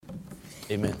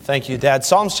Amen. Thank you, Dad.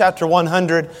 Psalms chapter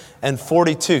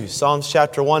 142. Psalms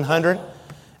chapter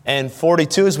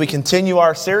 142 as we continue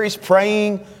our series,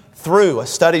 Praying Through, a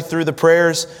study through the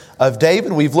prayers of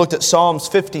David. We've looked at Psalms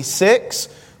 56.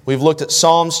 We've looked at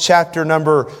Psalms chapter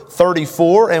number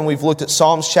 34. And we've looked at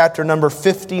Psalms chapter number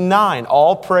 59.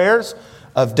 All prayers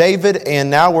of David. And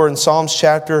now we're in Psalms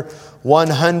chapter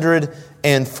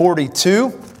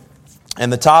 142. And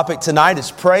the topic tonight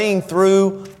is praying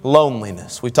through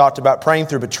loneliness. We talked about praying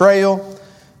through betrayal,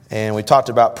 and we talked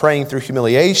about praying through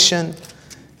humiliation,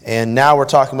 and now we're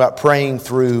talking about praying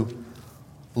through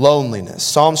loneliness.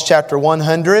 Psalms chapter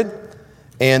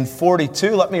 142.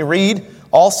 Let me read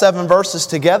all 7 verses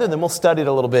together, then we'll study it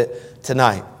a little bit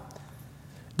tonight.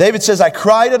 David says, I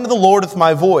cried unto the Lord with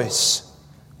my voice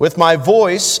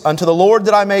unto the Lord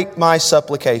did I make my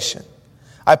supplication.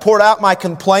 I poured out my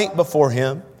complaint before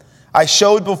Him. I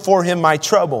showed before Him my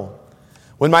trouble.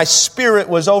 When my spirit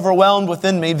was overwhelmed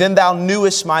within me, then Thou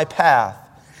knewest my path.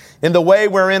 In the way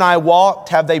wherein I walked,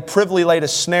 have they privily laid a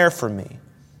snare for me.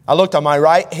 I looked on my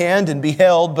right hand and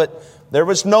beheld, but there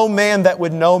was no man that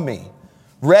would know me.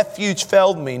 Refuge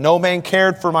failed me, no man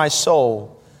cared for my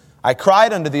soul. I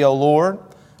cried unto Thee, O Lord.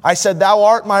 I said, Thou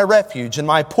art my refuge and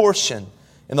my portion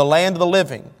in the land of the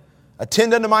living.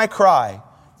 Attend unto my cry,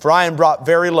 for I am brought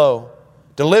very low.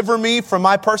 Deliver me from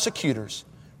my persecutors,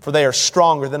 for they are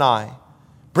stronger than I.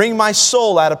 Bring my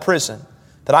soul out of prison,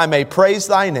 that I may praise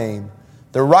Thy name.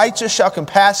 The righteous shall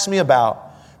compass me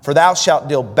about, for Thou shalt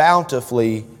deal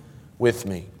bountifully with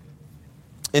me.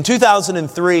 In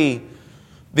 2003,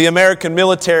 the American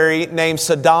military named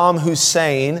Saddam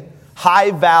Hussein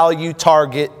high value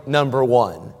target number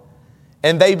 1.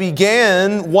 And they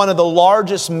began one of the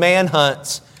largest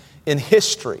manhunts in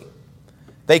history.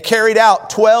 They carried out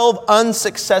 12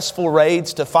 unsuccessful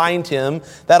raids to find him.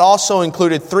 That also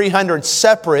included 300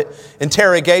 separate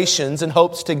interrogations in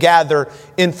hopes to gather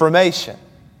information.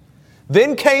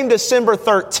 Then came December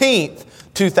 13th,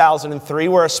 2003,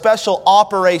 where a special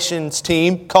operations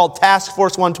team called Task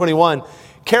Force 121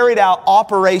 carried out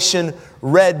Operation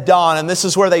Red Dawn. And this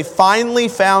is where they finally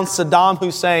found Saddam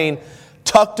Hussein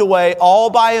tucked away all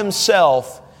by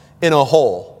himself in a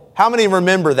hole. How many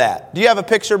remember that? Do you have a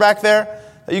picture back there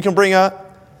that you can bring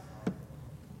up?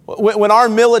 When our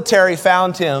military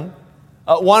found him,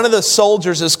 one of the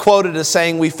soldiers is quoted as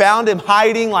saying, we found him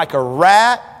hiding like a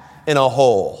rat in a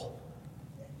hole.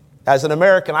 As an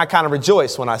American, I kind of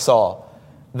rejoiced when I saw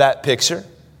that picture.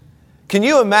 Can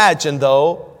you imagine,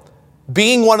 though,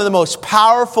 being one of the most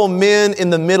powerful men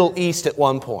in the Middle East at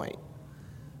one point,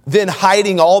 then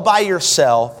hiding all by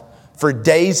yourself for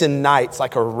days and nights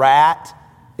like a rat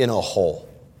in a hole?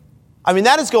 I mean,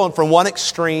 that is going from one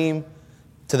extreme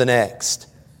to the next.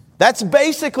 That's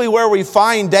basically where we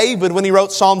find David when he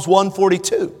wrote Psalms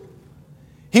 142.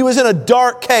 He was in a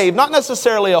dark cave, not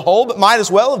necessarily a hole, but might as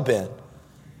well have been.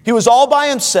 He was all by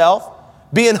himself,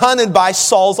 being hunted by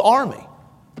Saul's army.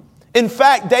 In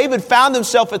fact, David found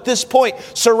himself at this point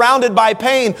surrounded by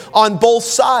pain on both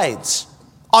sides.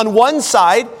 On one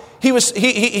side,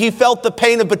 he felt the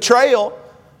pain of betrayal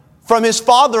from his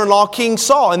father-in-law, King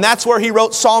Saul. And that's where he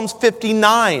wrote Psalms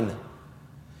 59.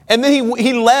 And then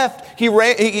he left,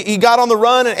 he got on the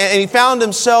run, and he found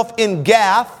himself in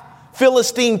Gath,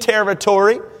 Philistine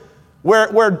territory,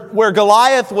 where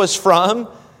Goliath was from.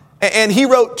 And he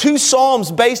wrote 2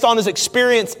 Psalms based on his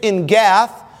experience in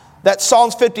Gath. That's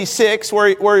Psalms 56,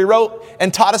 where he wrote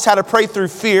and taught us how to pray through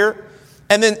fear.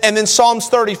 And then Psalms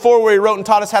 34, where he wrote and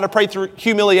taught us how to pray through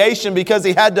humiliation, because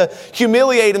he had to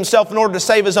humiliate himself in order to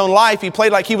save his own life. He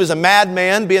played like he was a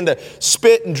madman, being to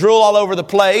spit and drool all over the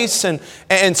place and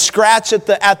scratch at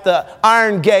the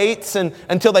iron gates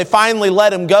until they finally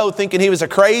let him go, thinking he was a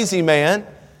crazy man.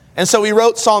 And so he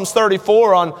wrote Psalms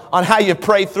 34 on how you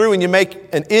pray through and you make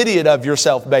an idiot of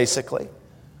yourself, basically.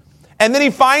 And then he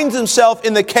finds himself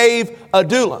in the cave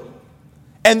Adullam.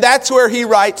 And that's where he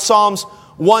writes Psalms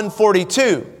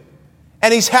 142.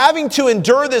 And he's having to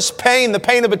endure this pain, the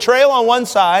pain of betrayal on one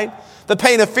side, the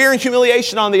pain of fear and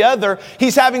humiliation on the other.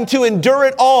 He's having to endure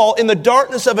it all in the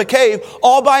darkness of a cave,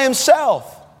 all by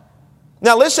himself.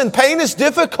 Now listen, pain is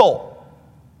difficult.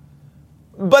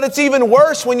 But it's even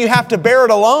worse when you have to bear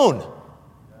it alone.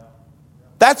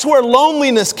 That's where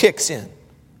loneliness kicks in.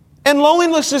 And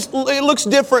loneliness it looks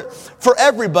different for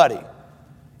everybody.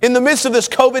 In the midst of this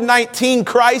COVID-19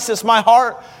 crisis, my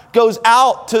heart goes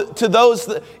out to those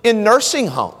in nursing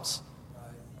homes.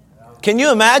 Can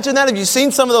you imagine that? Have you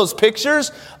seen some of those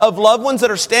pictures of loved ones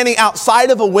that are standing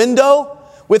outside of a window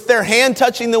with their hand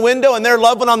touching the window, and their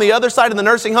loved one on the other side of the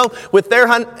nursing home with their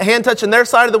hand touching their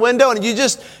side of the window, and you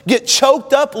just get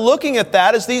choked up looking at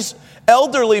that as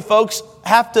Elderly folks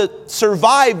have to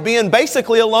survive being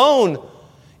basically alone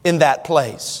in that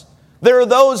place. There are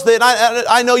those that,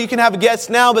 I know you can have guests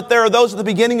now, but there are those at the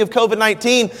beginning of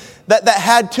COVID-19 that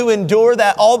had to endure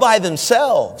that all by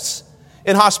themselves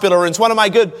in hospital rooms. One of my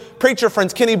good preacher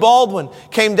friends, Kenny Baldwin,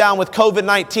 came down with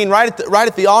COVID-19 right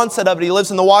at the onset of it. He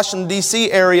lives in the Washington,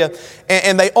 D.C. area,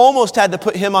 and they almost had to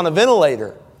put him on a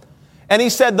ventilator. And he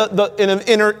said in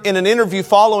an interview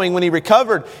following when he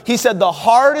recovered, he said the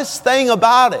hardest thing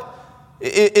about it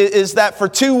is that for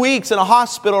 2 weeks in a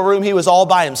hospital room, he was all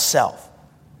by himself.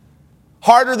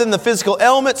 Harder than the physical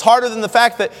ailments, harder than the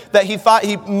fact that he thought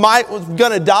he was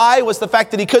going to die was the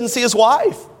fact that he couldn't see his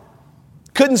wife,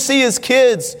 couldn't see his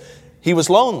kids. He was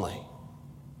lonely.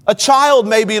 A child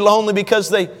may be lonely because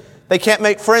they can't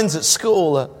make friends at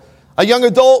school. A young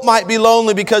adult might be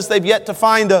lonely because they've yet to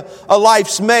find a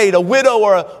life's mate. A widow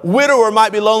or a widower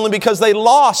might be lonely because they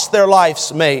lost their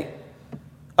life's mate.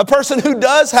 A person who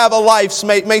does have a life's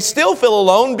mate may still feel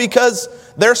alone because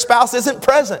their spouse isn't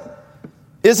present,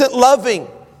 isn't loving,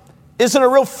 isn't a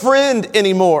real friend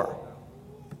anymore.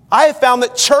 I have found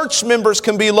that church members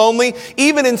can be lonely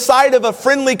even inside of a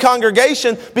friendly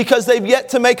congregation because they've yet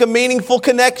to make a meaningful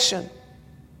connection.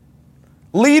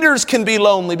 Leaders can be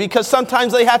lonely because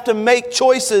sometimes they have to make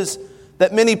choices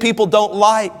that many people don't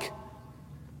like.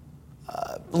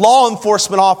 Law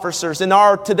enforcement officers in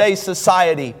our today's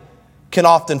society can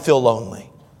often feel lonely.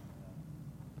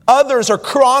 Others are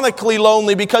chronically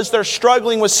lonely because they're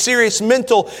struggling with serious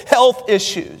mental health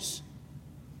issues.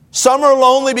 Some are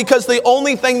lonely because the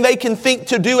only thing they can think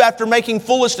to do after making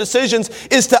foolish decisions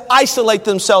is to isolate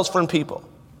themselves from people.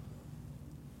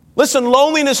 Listen,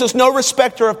 loneliness is no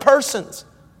respecter of persons.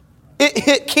 It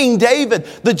hit King David,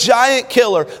 the giant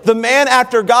killer, the man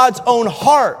after God's own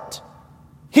heart.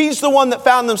 He's the one that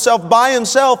found himself by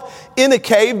himself in a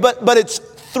cave, but it's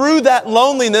through that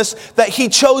loneliness that he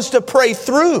chose to pray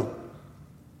through.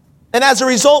 And as a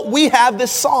result, we have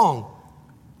this song.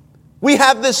 We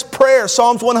have this prayer,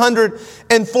 Psalms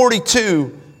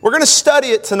 142. We're going to study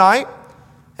it tonight,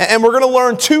 and we're going to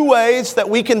learn 2 ways that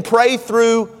we can pray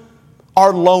through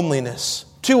our loneliness.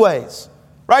 2 ways.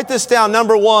 Write this down.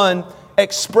 Number 1,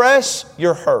 express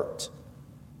your hurt.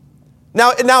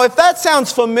 Now, if that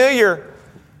sounds familiar,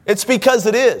 it's because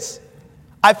it is.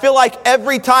 I feel like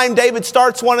every time David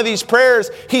starts one of these prayers,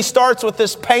 he starts with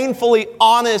this painfully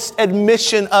honest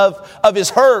admission of his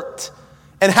hurt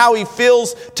and how he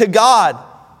feels to God.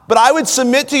 But I would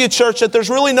submit to you, church, that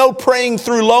there's really no praying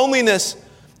through loneliness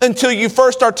until you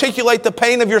first articulate the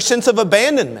pain of your sense of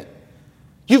abandonment.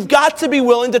 You've got to be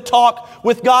willing to talk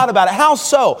with God about it. How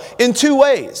so? In 2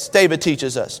 ways, David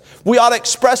teaches us. We ought to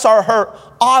express our hurt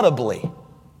audibly.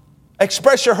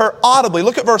 Express your hurt audibly.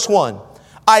 Look at verse 1.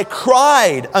 I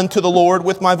cried unto the Lord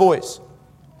with my voice.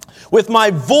 With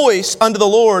my voice unto the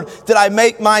Lord did I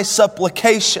make my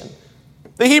supplication.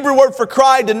 The Hebrew word for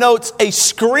cry denotes a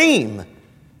scream.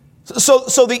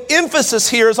 So the emphasis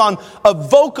here is on a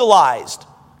vocalized,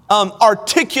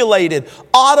 articulated,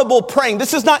 audible praying.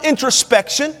 This is not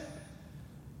introspection.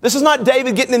 This is not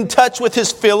David getting in touch with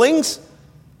his feelings.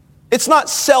 It's not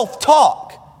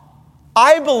self-talk.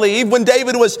 I believe when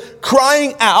David was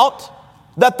crying out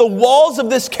that the walls of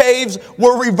this cave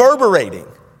were reverberating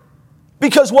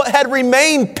because what had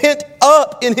remained pent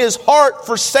up in his heart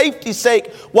for safety's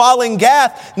sake while in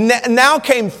Gath now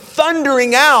came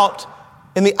thundering out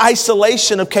in the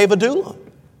isolation of Cave Adullam.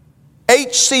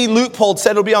 H.C. Leupold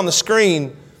said, it'll be on the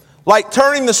screen, like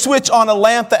turning the switch on a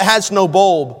lamp that has no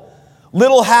bulb.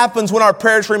 Little happens when our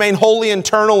prayers remain wholly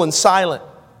internal and silent.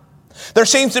 There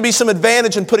seems to be some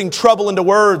advantage in putting trouble into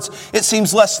words. It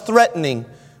seems less threatening.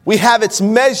 We have its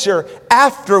measure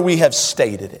after we have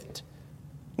stated it.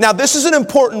 Now, this is an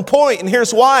important point, and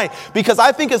here's why. Because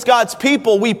I think as God's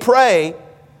people, we pray,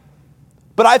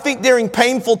 but I think during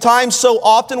painful times, so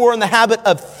often we're in the habit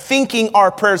of thinking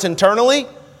our prayers internally,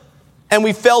 and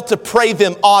we fail to pray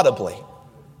them audibly.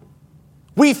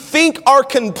 We think our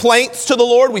complaints to the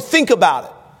Lord, we think about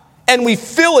it, and we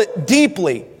feel it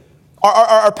deeply.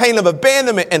 Our pain of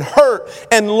abandonment and hurt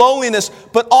and loneliness,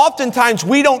 but oftentimes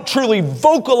we don't truly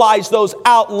vocalize those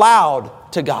out loud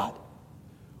to God.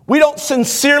 We don't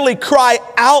sincerely cry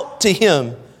out to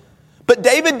Him. But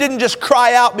David didn't just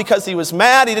cry out because he was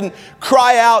mad. He didn't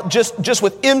cry out just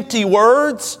with empty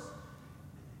words.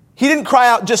 He didn't cry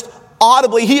out just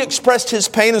audibly. He expressed his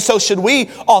pain, and so should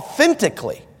we,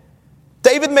 authentically.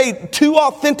 David made 2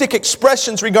 authentic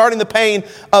expressions regarding the pain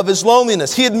of his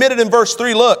loneliness. He admitted in verse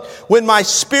 3, look, when my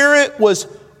spirit was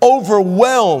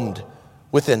overwhelmed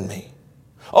within me.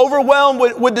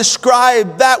 Overwhelmed would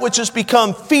describe that which has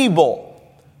become feeble,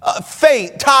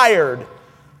 faint, tired.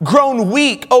 grown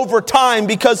weak over time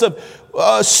because of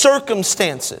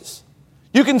circumstances.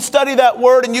 You can study that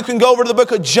word and you can go over to the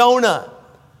book of Jonah.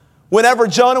 Whenever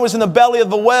Jonah was in the belly of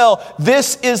the whale,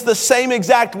 this is the same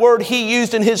exact word he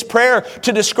used in his prayer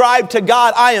to describe to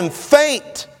God, I am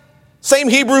faint. Same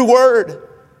Hebrew word.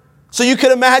 So you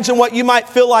can imagine what you might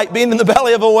feel like being in the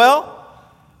belly of a whale.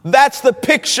 That's the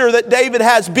picture that David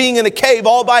has being in a cave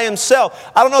all by himself.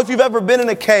 I don't know if you've ever been in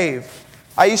a cave.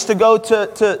 I used to go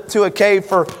to a cave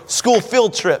for school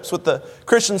field trips with the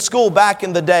Christian school back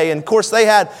in the day. And of course they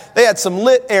had some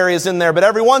lit areas in there, but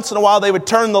every once in a while they would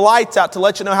turn the lights out to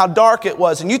let you know how dark it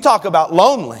was. And you talk about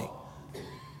lonely.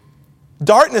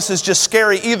 Darkness is just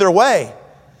scary either way.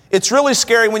 It's really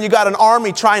scary when you got an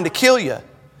army trying to kill you.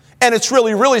 And it's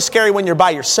really, really scary when you're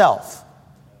by yourself.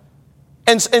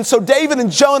 And so David and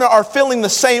Jonah are feeling the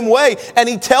same way. And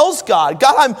he tells God,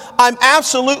 I'm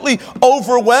absolutely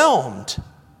overwhelmed.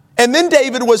 And then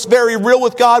David was very real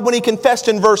with God when he confessed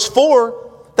in verse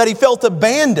 4 that he felt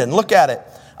abandoned. Look at it.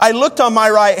 I looked on my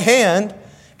right hand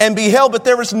and beheld, but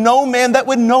there was no man that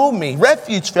would know me.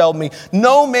 Refuge failed me.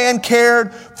 No man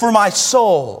cared for my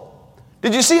soul.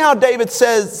 Did you see how David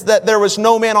says that there was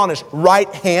no man on his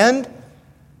right hand?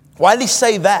 Why did he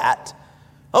say that?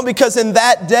 Oh, because in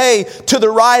that day, to the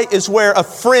right is where a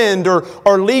friend or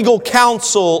legal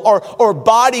counsel or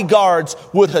bodyguards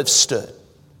would have stood.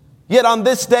 Yet on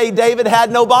this day, David had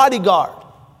no bodyguard.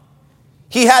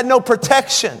 He had no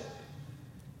protection.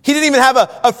 He didn't even have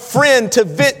a friend to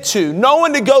vent to, no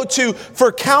one to go to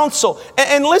for counsel.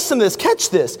 And listen to this,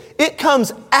 catch this. It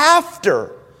comes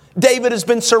after David has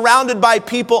been surrounded by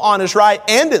people on his right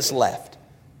and his left.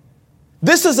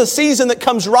 This is a season that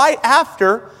comes right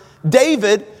after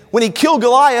David, when he killed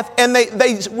Goliath, and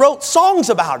they wrote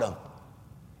songs about him.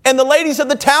 And the ladies of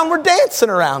the town were dancing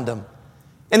around him.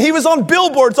 And he was on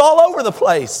billboards all over the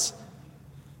place.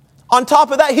 On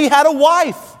top of that, he had a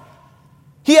wife.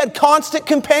 He had constant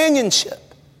companionship.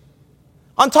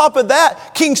 On top of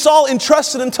that, King Saul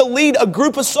entrusted him to lead a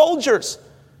group of soldiers.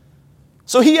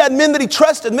 So he had men that he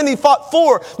trusted, men he fought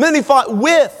for, men he fought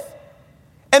with.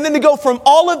 And then to go from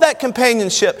all of that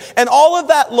companionship and all of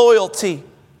that loyalty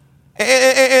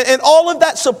and all of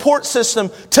that support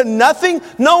system to nothing,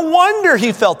 no wonder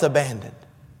he felt abandoned.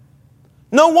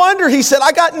 No wonder he said,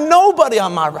 I got nobody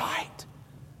on my right.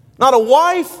 Not a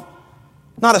wife,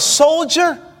 not a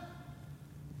soldier,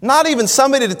 not even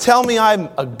somebody to tell me I'm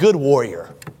a good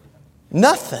warrior.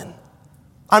 Nothing.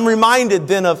 I'm reminded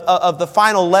then of the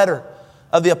final letter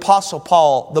of the Apostle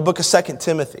Paul, the book of 2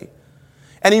 Timothy.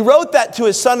 And he wrote that to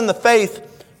his son in the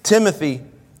faith, Timothy.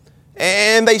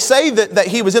 And they say that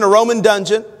he was in a Roman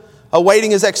dungeon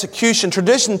awaiting his execution.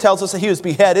 Tradition tells us that he was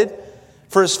beheaded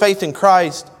for his faith in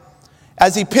Christ.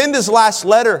 As he penned his last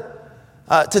letter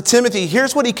to Timothy,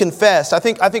 here's what he confessed. I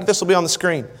think this will be on the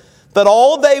screen. That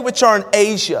all they which are in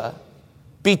Asia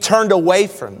be turned away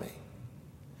from me.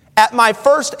 At my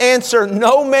first answer,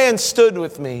 no man stood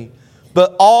with me,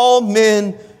 but all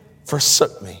men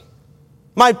forsook me.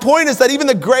 My point is that even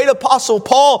the great apostle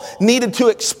Paul needed to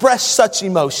express such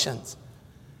emotions.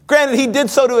 Granted, he did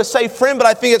so to a safe friend, but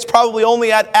I think it's probably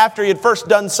only after he had first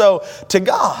done so to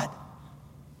God.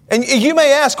 And you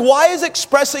may ask, why is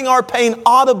expressing our pain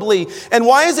audibly and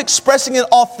why is expressing it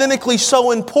authentically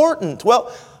so important?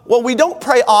 Well, we don't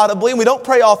pray audibly and we don't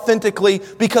pray authentically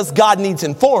because God needs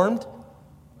informed.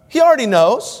 He already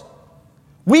knows.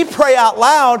 We pray out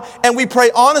loud and we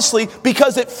pray honestly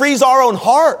because it frees our own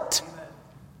heart.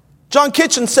 John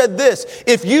Kitchen said this,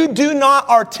 if you do not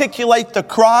articulate the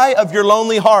cry of your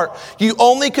lonely heart, you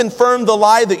only confirm the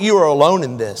lie that you are alone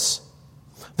in this.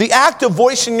 The act of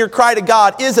voicing your cry to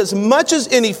God is as much as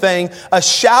anything a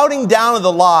shouting down of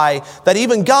the lie that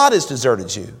even God has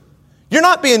deserted you. You're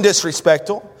not being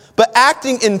disrespectful, but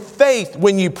acting in faith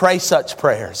when you pray such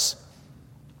prayers.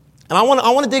 And I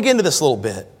want to dig into this a little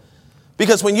bit.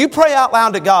 Because when you pray out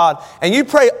loud to God and you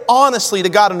pray honestly to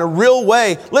God in a real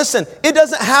way, listen, it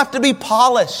doesn't have to be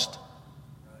polished.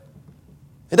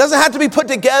 It doesn't have to be put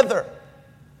together.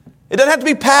 It doesn't have to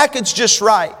be packaged just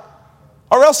right.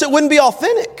 Or else it wouldn't be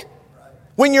authentic.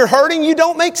 When you're hurting, you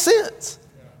don't make sense.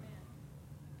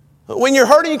 When you're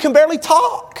hurting, you can barely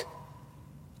talk.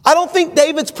 I don't think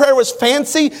David's prayer was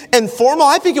fancy and formal.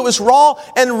 I think it was raw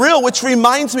and real, which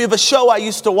reminds me of a show I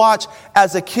used to watch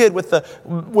as a kid with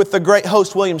the great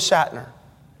host William Shatner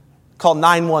called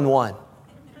 911.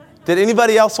 Did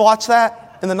anybody else watch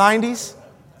that in the 90s?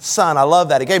 Son, I love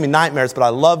that. It gave me nightmares, but I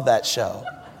love that show.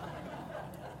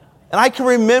 And I can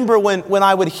remember when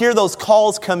I would hear those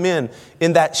calls come in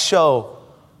that show,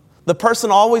 the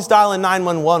person always dialing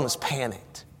 911 was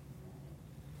panicked.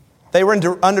 They were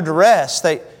under duress.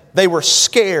 They were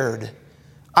scared.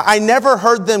 I never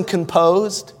heard them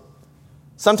composed.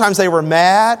 Sometimes they were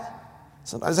mad.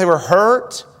 Sometimes they were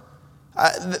hurt.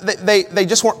 They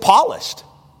just weren't polished.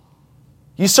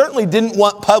 You certainly didn't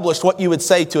want published what you would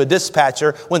say to a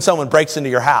dispatcher when someone breaks into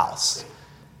your house.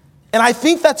 And I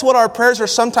think that's what our prayers are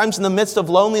sometimes in the midst of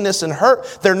loneliness and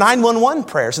hurt. They're 911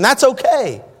 prayers, and that's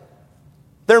okay.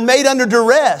 They're made under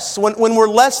duress when we're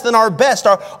less than our best.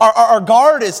 Our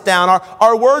guard is down.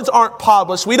 Our words aren't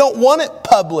published. We don't want it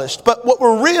published, but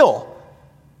we're real.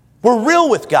 We're real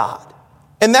with God.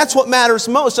 And that's what matters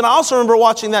most. And I also remember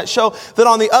watching that show that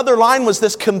on the other line was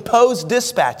this composed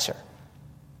dispatcher.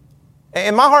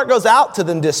 And my heart goes out to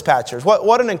them dispatchers.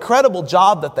 What an incredible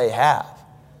job that they have,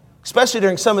 especially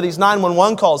during some of these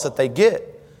 911 calls that they get.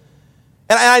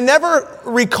 And I never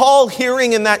recall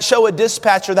hearing in that show a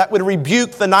dispatcher that would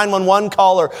rebuke the 911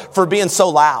 caller for being so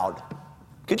loud.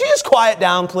 Could you just quiet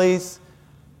down, please?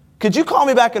 Could you call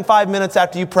me back in 5 minutes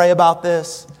after you pray about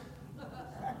this?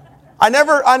 I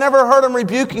never heard them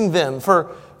rebuking them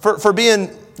for being,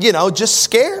 just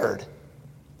scared.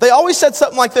 They always said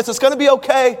something like this: it's going to be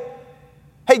okay.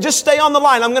 Hey, just stay on the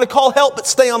line. I'm going to call help, but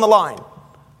stay on the line.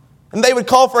 And they would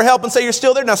call for help and say, you're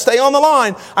still there? Now stay on the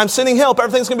line. I'm sending help.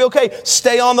 Everything's going to be okay.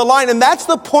 Stay on the line. And that's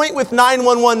the point with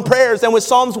 911 prayers and with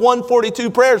Psalms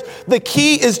 142 prayers. The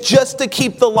key is just to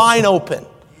keep the line open.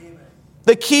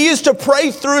 The key is to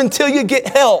pray through until you get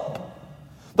help.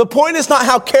 The point is not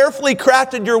how carefully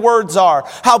crafted your words are,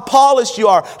 how polished you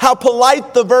are, how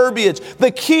polite the verbiage. The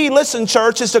key, listen,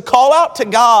 church, is to call out to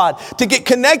God, to get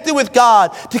connected with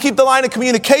God, to keep the line of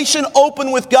communication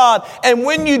open with God. And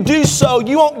when you do so,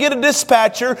 you won't get a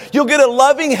dispatcher. You'll get a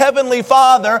loving Heavenly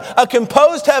Father, a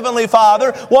composed Heavenly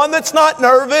Father, one that's not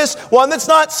nervous, one that's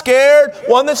not scared,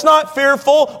 one that's not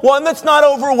fearful, one that's not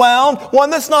overwhelmed, one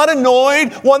that's not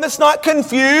annoyed, one that's not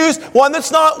confused, one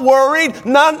that's not worried,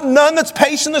 none that's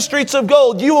patient in the streets of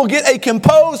gold. You will get a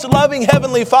composed, loving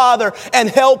Heavenly Father, and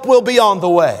help will be on the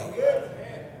way.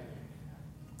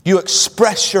 You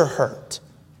express your hurt.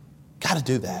 Got to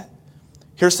do that.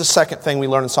 Here's the second thing we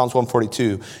learn in Psalms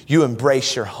 142. You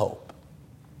embrace your hope.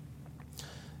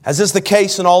 As is the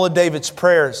case in all of David's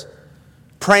prayers,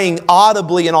 praying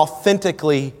audibly and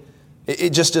authentically,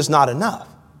 it just is not enough.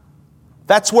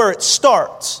 That's where it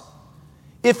starts.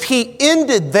 If he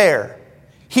ended there,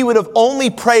 he would have only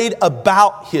prayed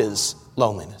about his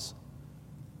loneliness,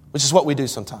 which is what we do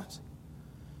sometimes.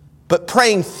 But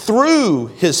praying through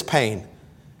his pain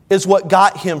is what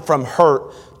got him from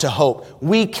hurt to hope.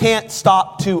 We can't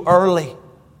stop too early.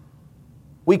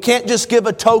 We can't just give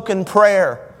a token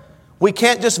prayer. We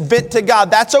can't just vent to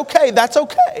God. That's okay. That's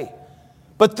okay.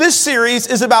 But this series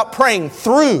is about praying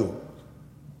through,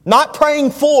 not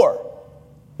praying for,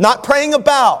 not praying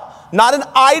about, not an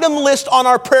item list on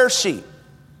our prayer sheet.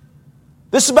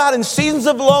 This is about in seasons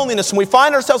of loneliness, and we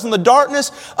find ourselves in the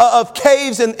darkness of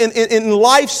caves in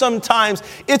life sometimes.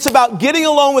 It's about getting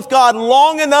alone with God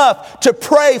long enough to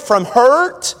pray from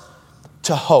hurt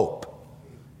to hope.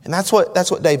 And that's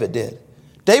what David did.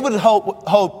 David's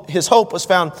hope was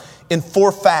found in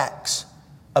 4 facts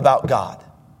about God.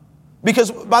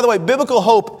 Because, by the way, biblical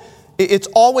hope, it's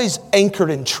always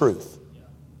anchored in truth.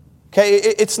 Okay,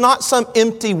 it's not some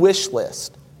empty wish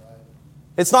list.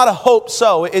 It's not a hope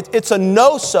so. It's a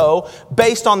no so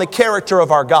based on the character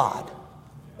of our God.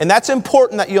 And that's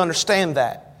important that you understand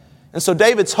that. And so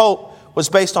David's hope was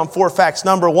based on 4 facts.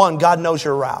 Number 1, God knows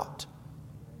your route.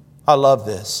 I love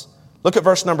this. Look at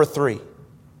verse number 3.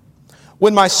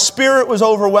 When my spirit was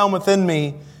overwhelmed within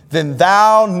me, then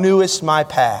thou knewest my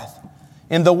path.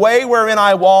 In the way wherein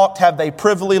I walked have they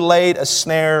privily laid a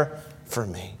snare for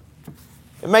me.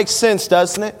 It makes sense,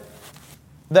 doesn't it?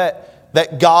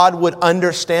 That God would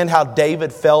understand how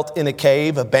David felt in a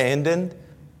cave, abandoned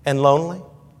and lonely.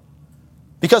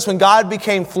 Because when God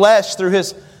became flesh through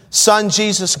his Son,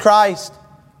 Jesus Christ,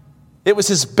 it was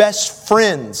his best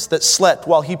friends that slept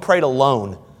while he prayed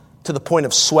alone to the point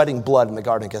of sweating blood in the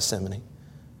Garden of Gethsemane.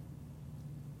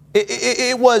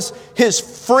 It was his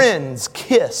friend's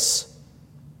kiss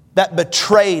that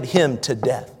betrayed him to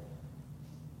death.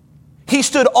 He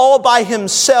stood all by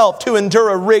himself to endure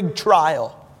a rigged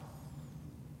trial.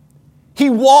 He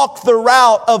walked the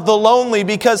route of the lonely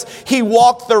because he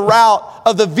walked the route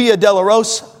of the Via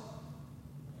Dolorosa.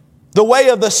 The way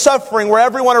of the suffering where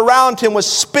everyone around him was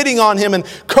spitting on him and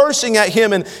cursing at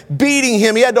him and beating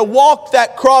him. He had to walk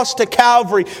that cross to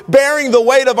Calvary, bearing the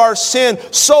weight of our sin,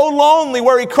 so lonely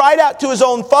where he cried out to his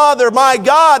own Father, my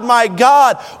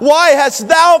God, why hast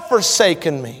thou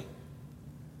forsaken me?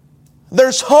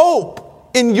 There's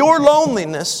hope in your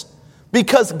loneliness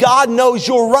because God knows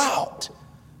your route.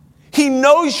 He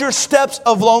knows your steps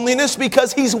of loneliness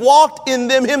because he's walked in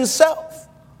them himself.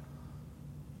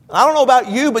 I don't know about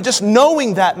you, but just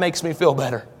knowing that makes me feel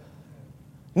better.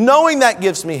 Knowing that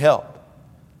gives me help.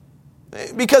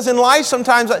 Because in life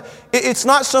sometimes it's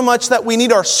not so much that we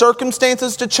need our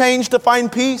circumstances to change to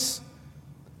find peace.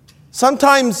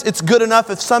 Sometimes it's good enough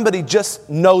if somebody just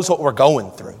knows what we're going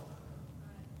through.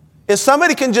 If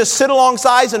somebody can just sit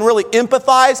alongside and really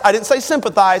empathize, I didn't say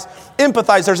sympathize,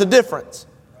 empathize, there's a difference.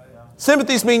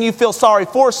 Sympathies mean you feel sorry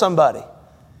for somebody.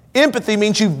 Empathy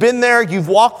means you've been there, you've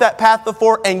walked that path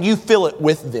before, and you feel it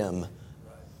with them.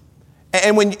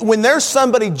 And when there's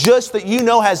somebody just that you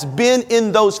know has been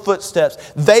in those footsteps,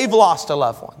 they've lost a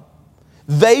loved one.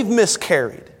 They've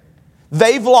miscarried.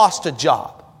 They've lost a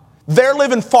job. They're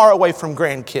living far away from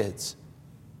grandkids.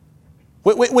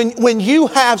 When you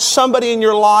have somebody in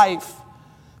your life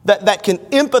that can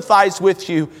empathize with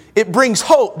you, it brings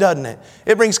hope, doesn't it?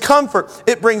 It brings comfort.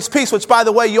 It brings peace, which, by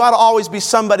the way, you ought to always be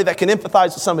somebody that can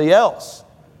empathize with somebody else.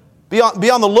 Be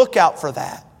on the lookout for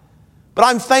that. But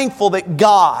I'm thankful that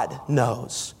God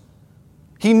knows.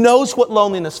 He knows what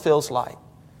loneliness feels like.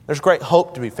 There's great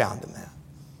hope to be found in that.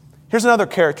 Here's another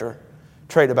character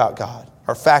trait about God,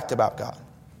 or fact about God.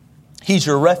 He's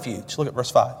your refuge. Look at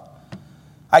verse 5.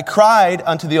 I cried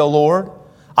unto thee, O Lord.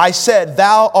 I said,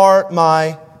 thou art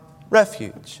my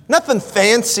refuge. Nothing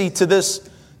fancy to this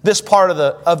part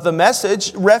of the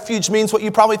message. Refuge means what you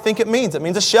probably think it means. It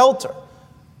means a shelter.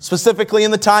 Specifically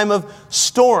in the time of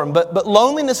storm. But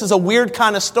loneliness is a weird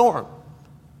kind of storm.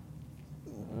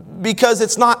 Because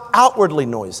it's not outwardly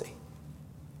noisy.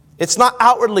 It's not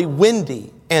outwardly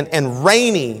windy and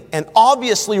rainy and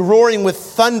obviously roaring with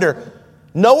thunder.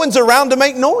 No one's around to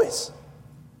make noise.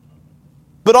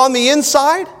 But on the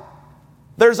inside,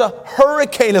 there's a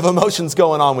hurricane of emotions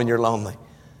going on when you're lonely.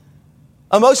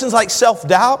 Emotions like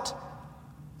self-doubt,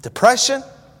 depression,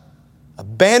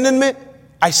 abandonment,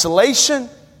 isolation.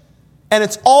 And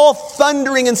it's all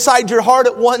thundering inside your heart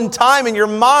at one time, and your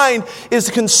mind is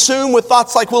consumed with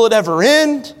thoughts like, will it ever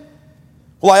end?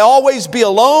 Will I always be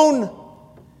alone?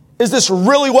 Is this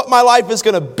really what my life is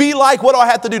going to be like? What do I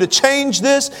have to do to change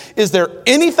this? Is there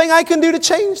anything I can do to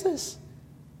change this?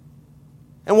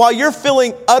 And while you're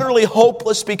feeling utterly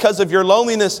hopeless because of your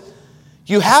loneliness,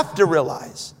 you have to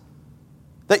realize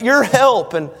that your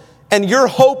help and your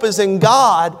hope is in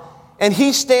God. And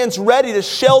He stands ready to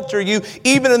shelter you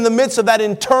even in the midst of that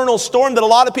internal storm that a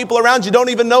lot of people around you don't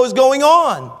even know is going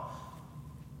on.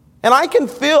 And I can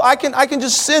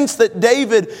just sense that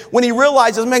David, when he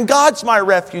realizes, man, God's my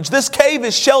refuge. This cave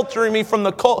is sheltering me from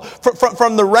the cold,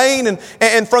 from the rain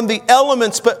and from the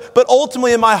elements. But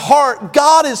ultimately in my heart,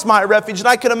 God is my refuge. And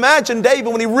I can imagine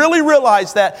David, when he really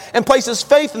realized that and placed his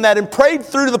faith in that and prayed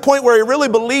through to the point where he really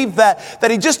believed that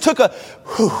he just took a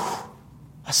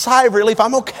sigh of relief.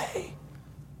 I'm okay.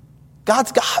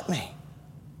 God's got me.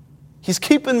 He's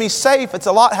keeping me safe. It's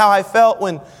a lot how I felt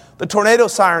when the tornado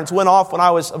sirens went off when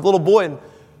I was a little boy and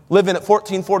living at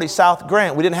 1440 South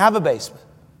Grant. We didn't have a basement.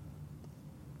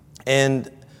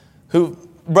 And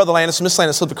Brother Landis and Miss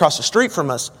Landis lived across the street from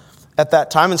us at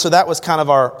that time. And so that was kind of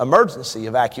our emergency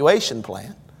evacuation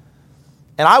plan.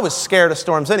 And I was scared of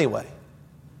storms anyway.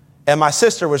 And my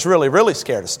sister was really, really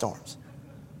scared of storms.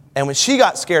 And when she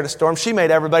got scared of storms, she made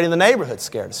everybody in the neighborhood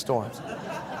scared of storms.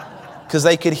 Because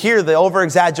they could hear the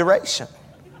over-exaggeration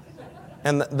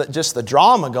and just the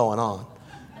drama going on.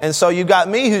 And so you got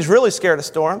me who's really scared of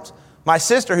storms, my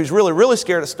sister who's really, really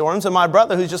scared of storms, and my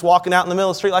brother who's just walking out in the middle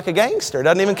of the street like a gangster,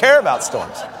 doesn't even care about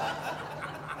storms.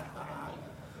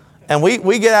 And we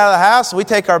get out of the house, and we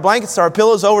take our blankets, our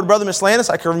pillows over to Brother Miss Landis.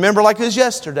 I can remember like it was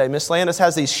yesterday. Miss Landis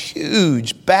has these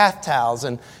huge bath towels,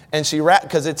 and she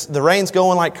because the rain's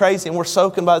going like crazy, and we're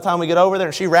soaking by the time we get over there,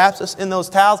 and she wraps us in those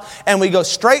towels, and we go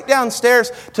straight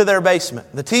downstairs to their basement.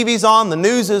 The TV's on, the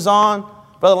news is on.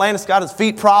 Brother Landis got his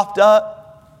feet propped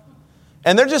up.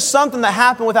 And there's just something that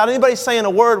happened without anybody saying a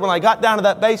word. When I got down to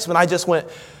that basement, I just went,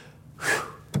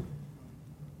 whew.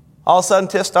 All of a sudden,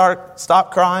 Tiff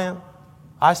stopped crying.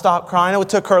 I stopped crying. It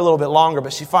took her a little bit longer,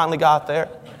 but she finally got there.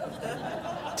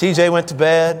 TJ went to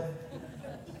bed.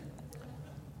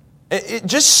 It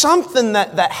just something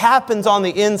that happens on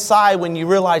the inside when you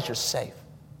realize you're safe.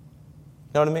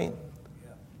 You know what I mean?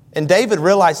 And David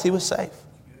realized he was safe.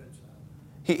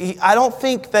 I don't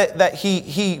think that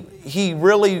he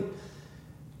really,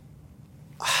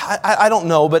 I don't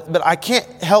know, but I can't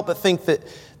help but think that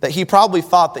he probably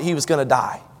thought that he was going to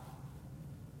die.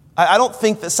 I don't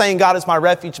think that saying God is my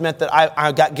refuge meant that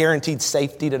I got guaranteed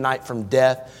safety tonight from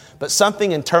death, but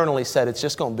something internally said it's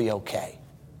just going to be okay.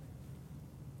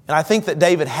 And I think that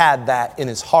David had that in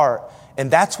his heart,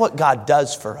 and that's what God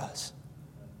does for us.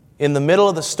 In the middle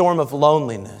of the storm of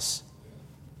loneliness,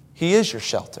 He is your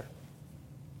shelter.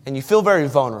 And you feel very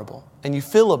vulnerable. and you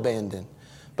feel abandoned.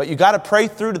 But you got to pray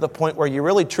through to the point where you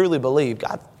really truly believe,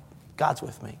 God's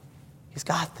with me. He's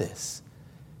got this.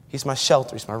 He's my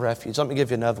shelter. He's my refuge. Let me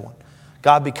give you another one.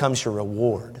 God becomes your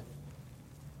reward.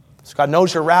 So God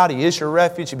knows your route. He is your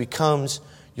refuge. He becomes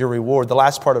your reward. The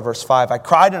last part of verse 5. I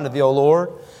cried unto thee, O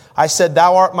Lord. I said,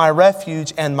 thou art my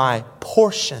refuge and my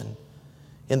portion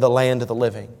in the land of the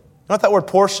living. You know what that word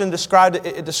portion described?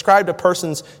 It described a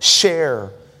person's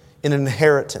share in an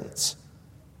inheritance.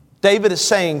 David is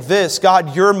saying this,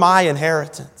 God, you're my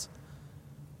inheritance.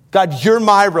 God, you're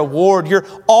my reward. You're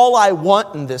all I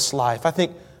want in this life. I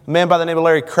think a man by the name of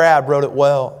Larry Crabb wrote it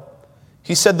well.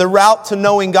 He said, the route to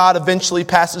knowing God eventually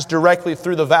passes directly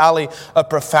through the valley of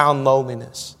profound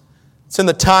loneliness. It's in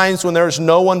the times when there is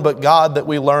no one but God that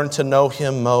we learn to know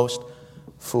Him most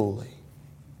fully.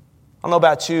 I don't know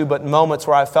about you, but in moments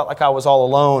where I felt like I was all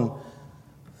alone,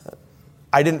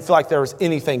 I didn't feel like there was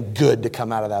anything good to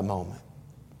come out of that moment.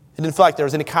 It didn't feel like there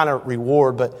was any kind of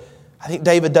reward, but I think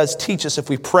David does teach us if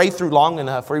we pray through long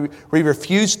enough, or we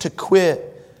refuse to quit,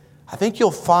 I think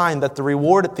you'll find that the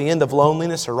reward at the end of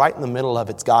loneliness, or right in the middle of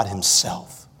it's God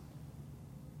Himself.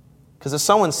 Because as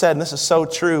someone said, and this is so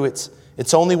true, it's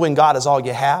only when God is all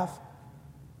you have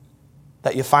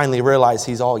that you finally realize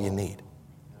He's all you need.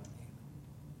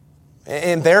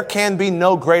 And there can be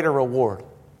no greater reward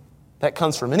that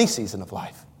comes from any season of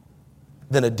life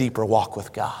than a deeper walk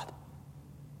with God.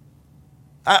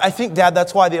 I think, Dad,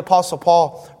 that's why the Apostle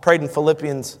Paul prayed in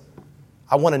Philippians,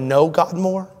 I want to know God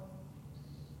more.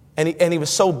 And he was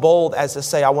so bold as to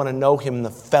say, I want to know Him in the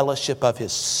fellowship of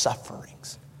His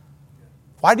sufferings.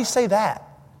 Why did he say that?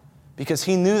 Because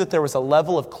he knew that there was a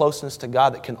level of closeness to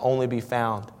God that can only be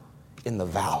found in the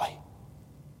valley.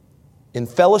 In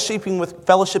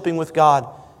fellowshipping with God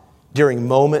during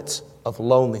moments of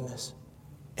loneliness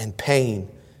and pain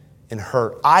and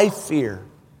hurt. I fear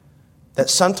that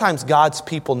sometimes God's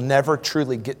people never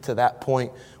truly get to that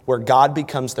point where God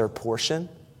becomes their portion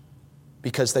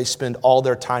because they spend all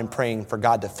their time praying for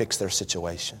God to fix their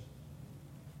situation.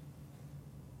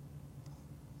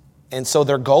 And so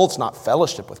their goal is not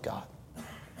fellowship with God.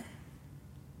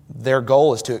 Their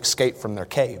goal is to escape from their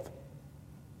cave.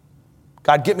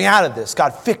 God, get me out of this.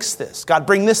 God, fix this. God,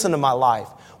 bring this into my life.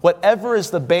 Whatever is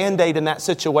the Band-Aid in that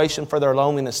situation for their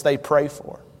loneliness, they pray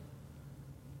for.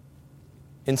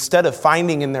 Instead of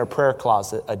finding in their prayer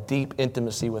closet a deep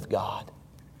intimacy with God,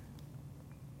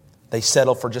 they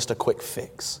settle for just a quick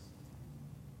fix.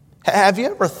 Have you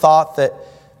ever thought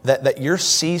that your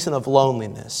season of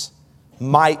loneliness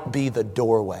might be the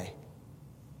doorway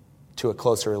to a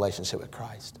closer relationship with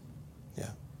Christ? Yeah.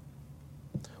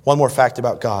 One more fact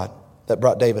about God that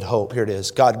brought David hope. Here it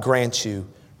is. God grants you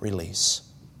release.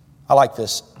 I like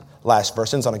this last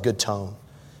verse. It ends on a good tone.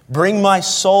 Bring my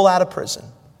soul out of prison,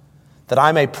 that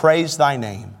I may praise thy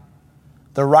name.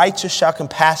 The righteous shall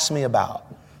compass me about,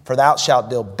 for thou shalt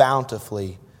deal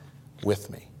bountifully with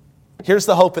me. Here's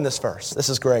the hope in this verse. This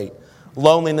is great.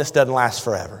 Loneliness doesn't last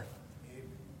forever.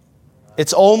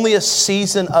 It's only a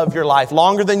season of your life,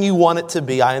 longer than you want it to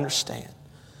be, I understand.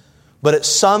 But at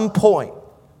some point,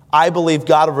 I believe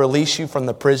God will release you from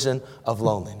the prison of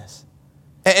loneliness.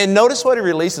 And notice what He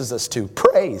releases us to.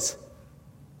 Praise.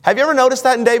 Have you ever noticed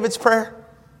that in David's prayer?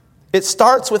 It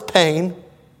starts with pain,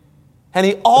 and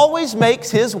he always makes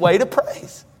his way to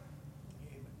praise.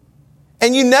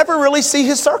 And you never really see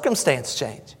his circumstance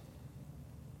change.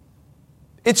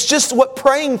 It's just what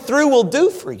praying through will do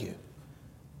for you.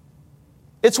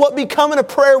 It's what becoming a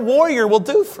prayer warrior will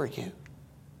do for you.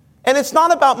 And it's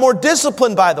not about more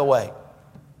discipline, by the way.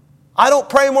 I don't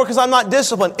pray more because I'm not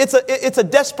disciplined. It's a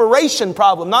desperation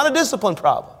problem, not a discipline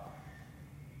problem.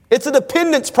 It's a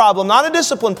dependence problem, not a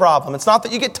discipline problem. It's not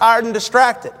that you get tired and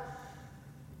distracted.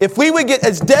 If we would get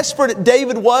as desperate as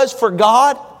David was for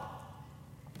God,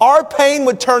 our pain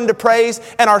would turn to praise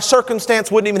and our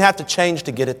circumstance wouldn't even have to change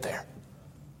to get it there.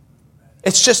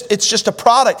 It's just a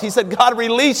product. He said, God,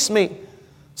 release me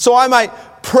so I might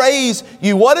praise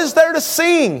you. What is there to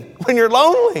sing when you're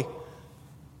lonely?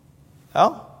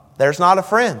 Well, there's not a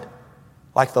friend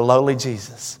like the lowly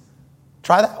Jesus.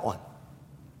 Try that one.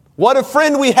 What a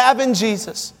friend we have in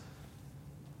Jesus.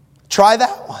 Try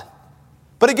that one.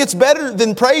 But it gets better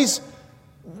than praise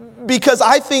because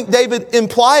I think David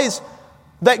implies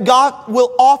that God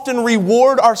will often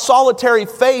reward our solitary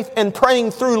faith and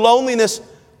praying through loneliness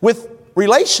with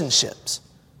relationships.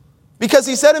 Because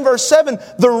he said in verse 7,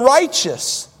 the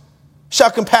righteous shall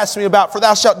compass me about, for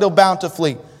thou shalt deal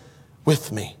bountifully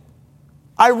with me.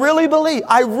 I really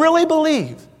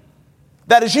believe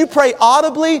that as you pray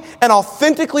audibly and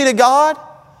authentically to God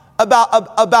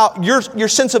about your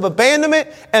sense of abandonment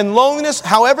and loneliness,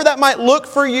 however that might look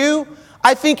for you,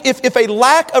 I think if a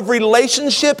lack of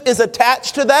relationship is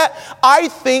attached to that, I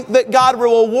think that God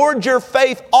will reward your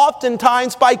faith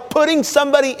oftentimes by putting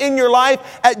somebody in your life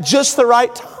at just the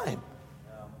right time.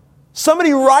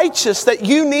 Somebody righteous that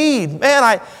you need.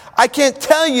 Man, I can't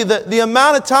tell you the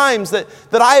amount of times that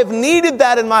I have needed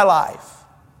that in my life.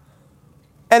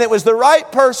 And it was the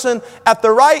right person at the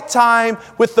right time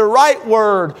with the right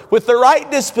word, with the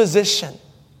right disposition,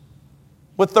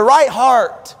 with the right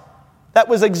heart. That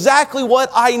was exactly what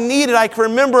I needed. I can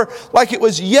remember like it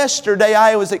was yesterday,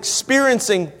 I was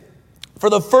experiencing for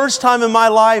the first time in my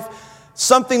life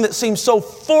something that seemed so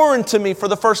foreign to me for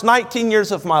the first 19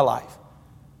 years of my life.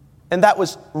 And that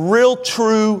was real,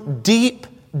 true, deep,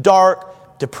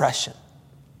 dark depression.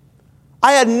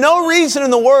 I had no reason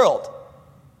in the world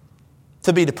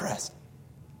to be depressed.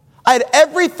 I had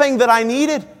everything that I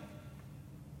needed.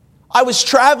 I was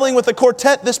traveling with a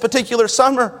quartet this particular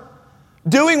summer,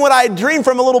 doing what I had dreamed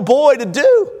from a little boy to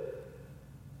do.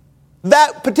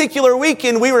 That particular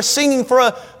weekend, we were singing for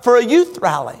a youth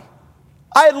rally.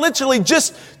 I had literally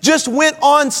just went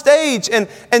on stage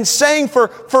and sang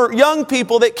for young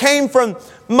people that came from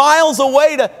miles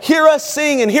away to hear us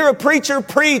sing and hear a preacher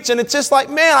preach. And it's just like,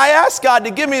 man, I asked God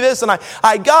to give me this and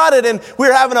I got it, and we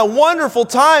were having a wonderful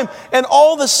time. And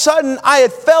all of a sudden I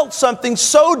had felt something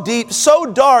so deep, so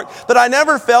dark that I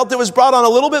never felt. It was brought on a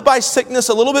little bit by sickness,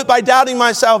 a little bit by doubting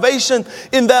my salvation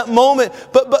in that moment.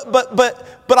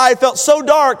 But I felt so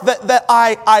dark that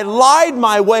I lied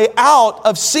my way out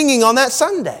of singing on that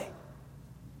Sunday.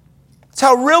 That's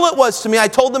how real it was to me. I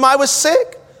told them I was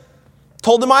sick.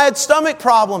 Told them I had stomach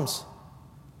problems.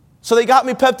 So they got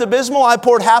me Pepto-Bismol. I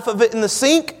poured half of it in the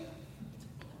sink.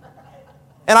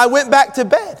 And I went back to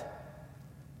bed.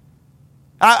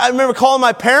 I remember calling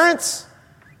my parents.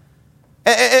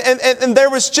 And there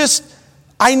was just,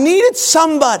 I needed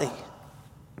somebody.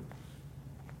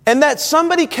 And that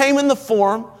somebody came in the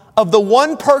form of the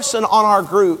one person on our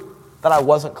group that I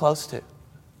wasn't close to.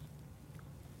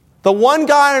 The one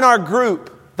guy in our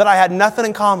group that I had nothing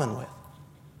in common with.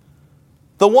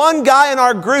 The one guy in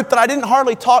our group that I didn't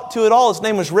hardly talk to at all, his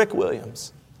name was Rick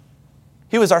Williams.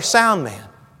 He was our sound man.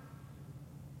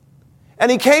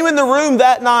 And he came in the room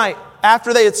that night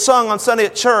after they had sung on Sunday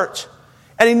at church.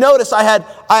 And he noticed I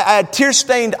had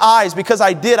tear-stained eyes because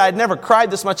I'd never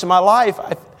cried this much in my life.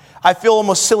 I feel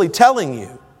almost silly telling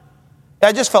you.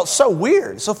 I just felt so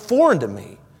weird, so foreign to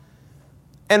me.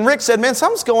 And Rick said, man,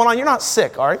 something's going on. You're not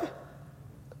sick, are you?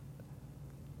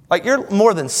 Like, you're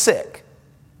more than sick.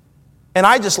 And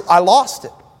I lost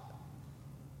it.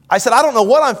 I said, I don't know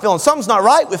what I'm feeling. Something's not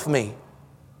right with me.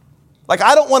 Like,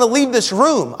 I don't want to leave this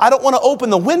room. I don't want to open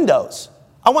the windows.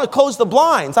 I want to close the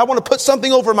blinds. I want to put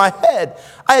something over my head.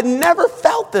 I had never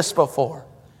felt this before.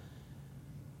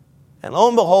 And lo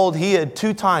and behold, he had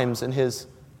 2 times in his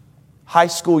high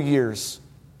school years,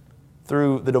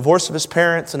 through the divorce of his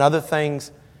parents and other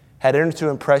things, had entered into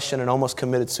impression and almost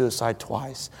committed suicide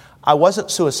twice. I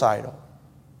wasn't suicidal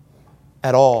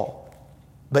at all.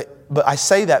 But I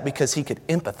say that because he could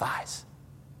empathize.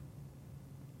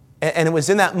 And it was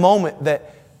in that moment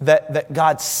that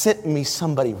God sent me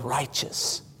somebody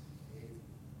righteous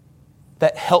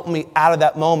that helped me out of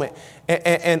that moment.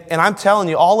 And I'm telling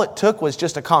you, all it took was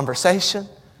just a conversation,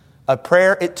 a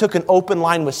prayer. It took an open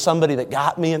line with somebody that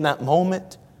got me in that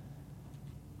moment.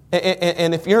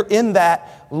 And if you're in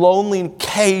that lonely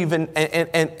cave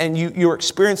and you're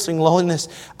experiencing loneliness,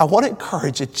 I want to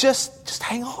encourage you, just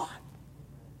hang on.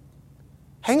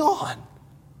 Hang on.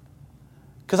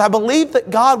 Because I believe that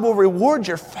God will reward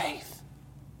your faith.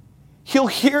 He'll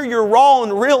hear your raw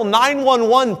and real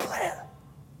 911 prayer.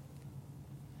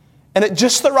 And at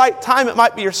just the right time, it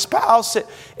might be your spouse,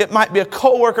 it might be a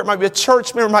coworker, it might be a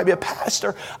church member, it might be a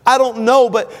pastor. I don't know,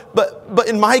 but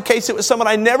in my case, it was someone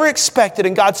I never expected,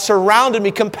 and God surrounded me,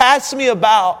 compassed me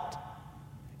about.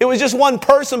 It was just one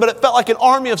person, but it felt like an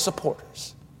army of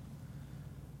supporters.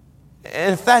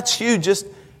 And if that's you, just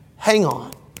hang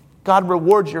on. God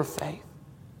rewards your faith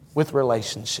with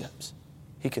relationships.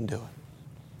 He can do it.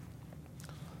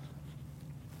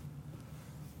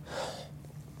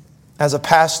 As a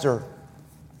pastor,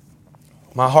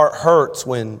 my heart hurts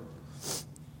when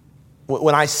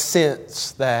I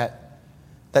sense that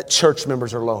church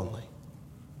members are lonely.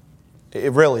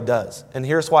 It really does. And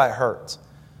here's why it hurts.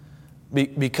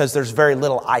 Because there's very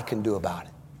little I can do about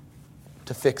it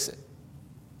to fix it.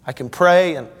 I can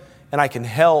pray and I can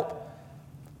help.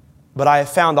 But I have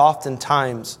found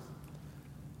oftentimes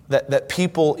that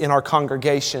people in our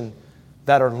congregation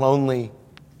that are lonely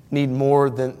need more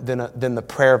than the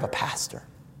prayer of a pastor.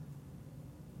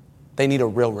 They need a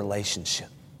real relationship.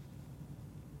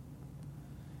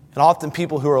 And often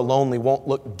people who are lonely won't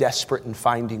look desperate in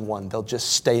finding one. They'll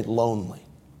just stay lonely.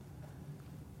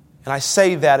 And I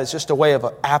say that as just a way of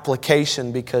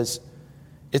application because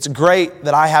it's great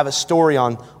that I have a story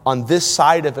on this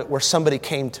side of it where somebody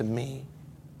came to me.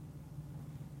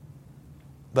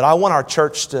 But I want our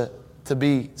church to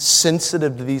be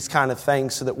sensitive to these kind of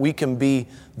things so that we can be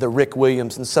the Rick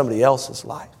Williams in somebody else's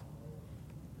life.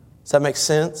 Does that make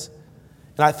sense?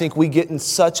 And I think we get in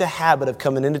such a habit of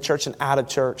coming into church and out of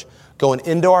church, going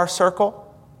into our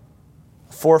circle,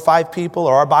 4 or 5 people,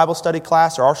 or our Bible study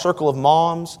class, or our circle of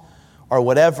moms, or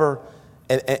whatever,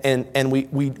 and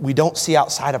we don't see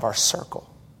outside of our circle.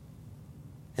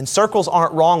 And circles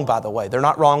aren't wrong, by the way. They're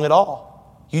not wrong at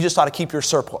all. You just ought to keep your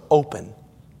circle open.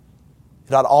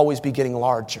 It ought to always be getting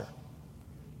larger.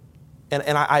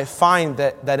 And I find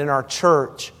that in our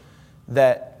church,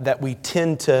 that we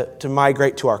tend to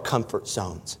migrate to our comfort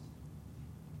zones.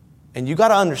 And you got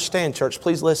to understand, church,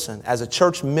 please listen, as a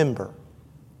church member,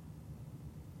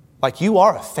 like you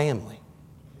are a family.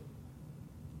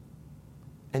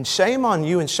 And shame on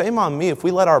you and shame on me if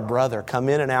we let our brother come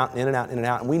in and out, in and out, in and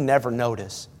out, and we never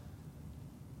notice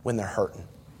when they're hurting.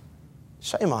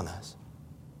 Shame on us.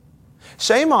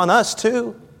 Shame on us,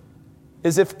 too,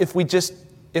 is if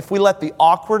we let the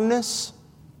awkwardness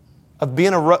of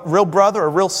being a real brother or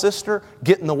real sister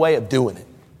get in the way of doing it.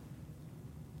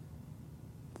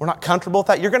 We're not comfortable with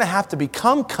that. You're going to have to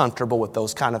become comfortable with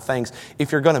those kind of things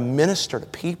if you're going to minister to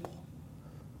people.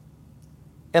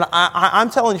 And I'm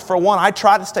telling you, for one, I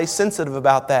try to stay sensitive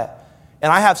about that.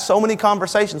 And I have so many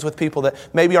conversations with people that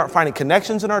maybe aren't finding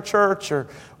connections in our church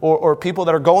or people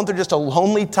that are going through just a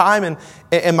lonely time. And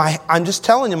I'm just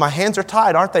telling you, my hands are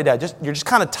tied, aren't they, Dad? You're just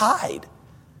kind of tied.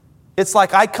 It's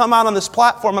like I come out on this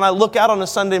platform and I look out on a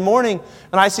Sunday morning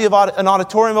and I see an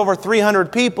auditorium of over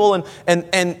 300 people and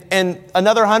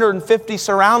another 150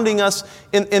 surrounding us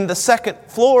in the second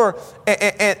floor.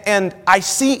 And I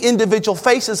see individual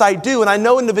faces, I do, and I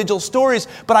know individual stories,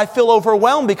 but I feel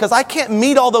overwhelmed because I can't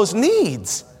meet all those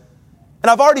needs. And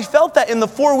I've already felt that in the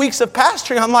 4 weeks of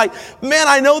pastoring. I'm like, man,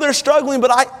 I know they're struggling, but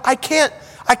I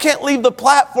can't leave the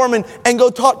platform and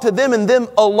go talk to them and them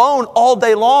alone all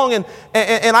day long. And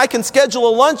I can schedule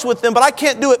a lunch with them, but I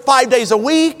can't do it 5 days a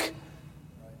week.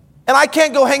 And I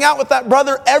can't go hang out with that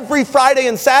brother every Friday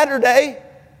and Saturday.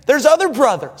 There's other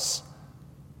brothers.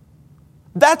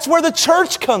 That's where the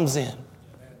church comes in.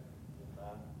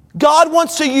 God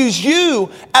wants to use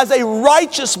you as a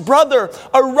righteous brother,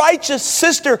 a righteous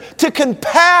sister to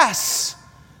compass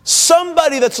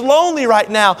somebody that's lonely right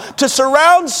now, to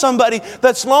surround somebody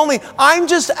that's lonely. I'm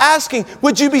just asking,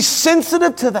 would you be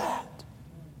sensitive to that?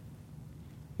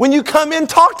 When you come in,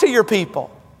 talk to your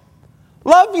people.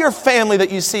 Love your family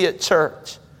that you see at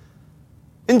church.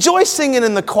 Enjoy singing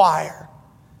in the choir.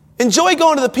 Enjoy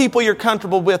going to the people you're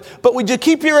comfortable with. But would you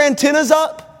keep your antennas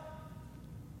up?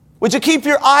 Would you keep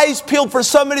your eyes peeled for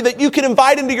somebody that you can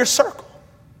invite into your circle?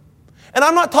 And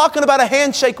I'm not talking about a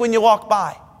handshake when you walk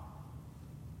by.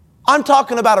 I'm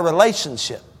talking about a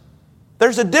relationship.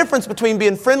 There's a difference between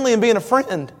being friendly and being a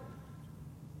friend.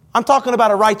 I'm talking about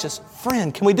a righteous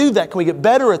friend. Can we do that? Can we get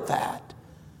better at that?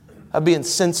 Of being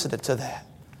sensitive to that.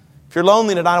 If you're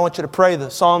lonely tonight, I want you to pray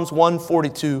the Psalms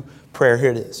 142 prayer.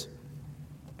 Here it is.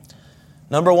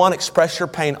 Number 1, express your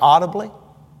pain audibly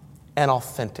and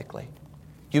authentically.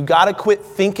 You got to quit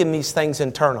thinking these things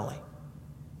internally.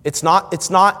 It's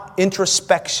not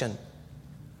introspection.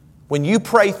 When you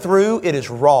pray through, it is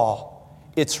raw,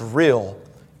 it's real,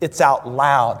 it's out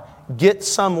loud. Get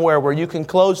somewhere where you can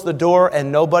close the door and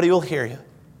nobody will hear you.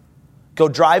 Go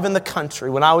drive in the country.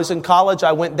 When I was in college,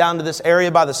 I went down to this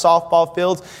area by the softball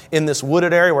fields in this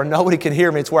wooded area where nobody could hear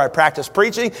me. It's where I practiced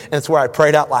preaching and it's where I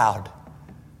prayed out loud.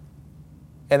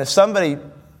 And if somebody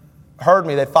heard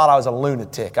me, they thought I was a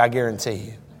lunatic, I guarantee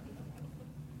you.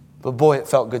 But boy, it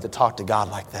felt good to talk to God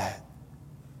like that.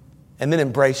 And then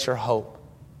embrace your hope.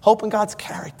 Hope in God's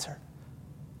character.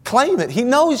 Claim it. He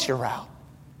knows your route.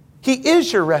 He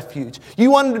is your refuge. You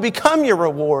want Him to become your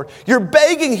reward. You're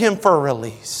begging Him for a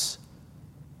release.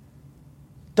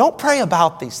 Don't pray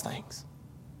about these things.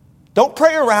 Don't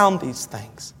pray around these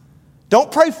things.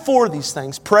 Don't pray for these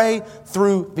things. Pray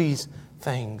through these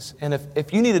things. And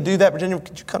if you need to do that, Virginia,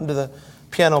 could you come to the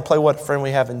piano and play What a Friend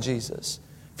We Have in Jesus?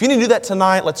 If you need to do that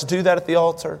tonight, let's do that at the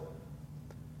altar.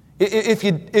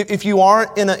 If you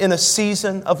aren't in a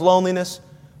season of loneliness,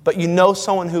 but you know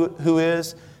someone who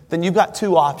is, then you've got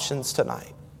 2 options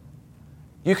tonight.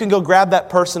 You can go grab that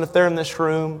person if they're in this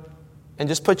room and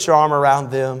just put your arm around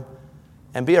them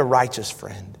and be a righteous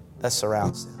friend that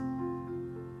surrounds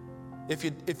them. If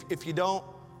you don't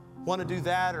want to do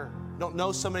that or don't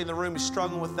know somebody in the room who's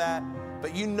struggling with that,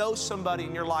 but you know somebody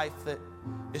in your life that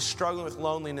is struggling with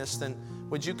loneliness, then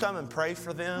would you come and pray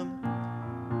for them?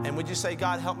 And would you say,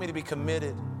 God, help me to be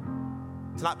committed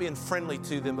to not being friendly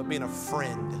to them, but being a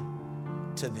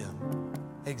friend to them.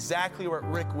 Exactly where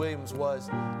Rick Williams was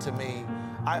to me.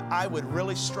 I would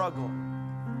really struggle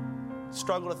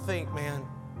to think, man,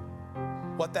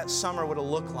 what that summer would have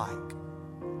looked like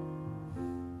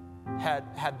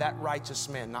had that righteous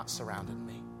man not surrounded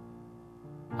me.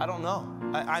 I don't know.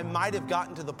 I might have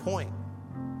gotten to the point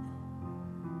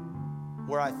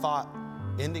where I thought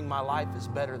ending my life is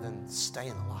better than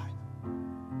staying alive.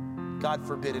 God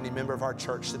forbid any member of our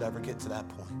church should ever get to that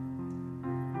point.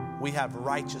 We have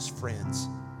righteous friends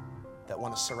that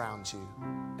want to surround you,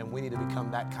 and we need to become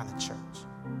that kind of church.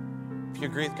 If you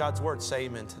agree with God's word, say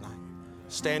amen tonight.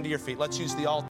 Stand to your feet. Let's use the altar.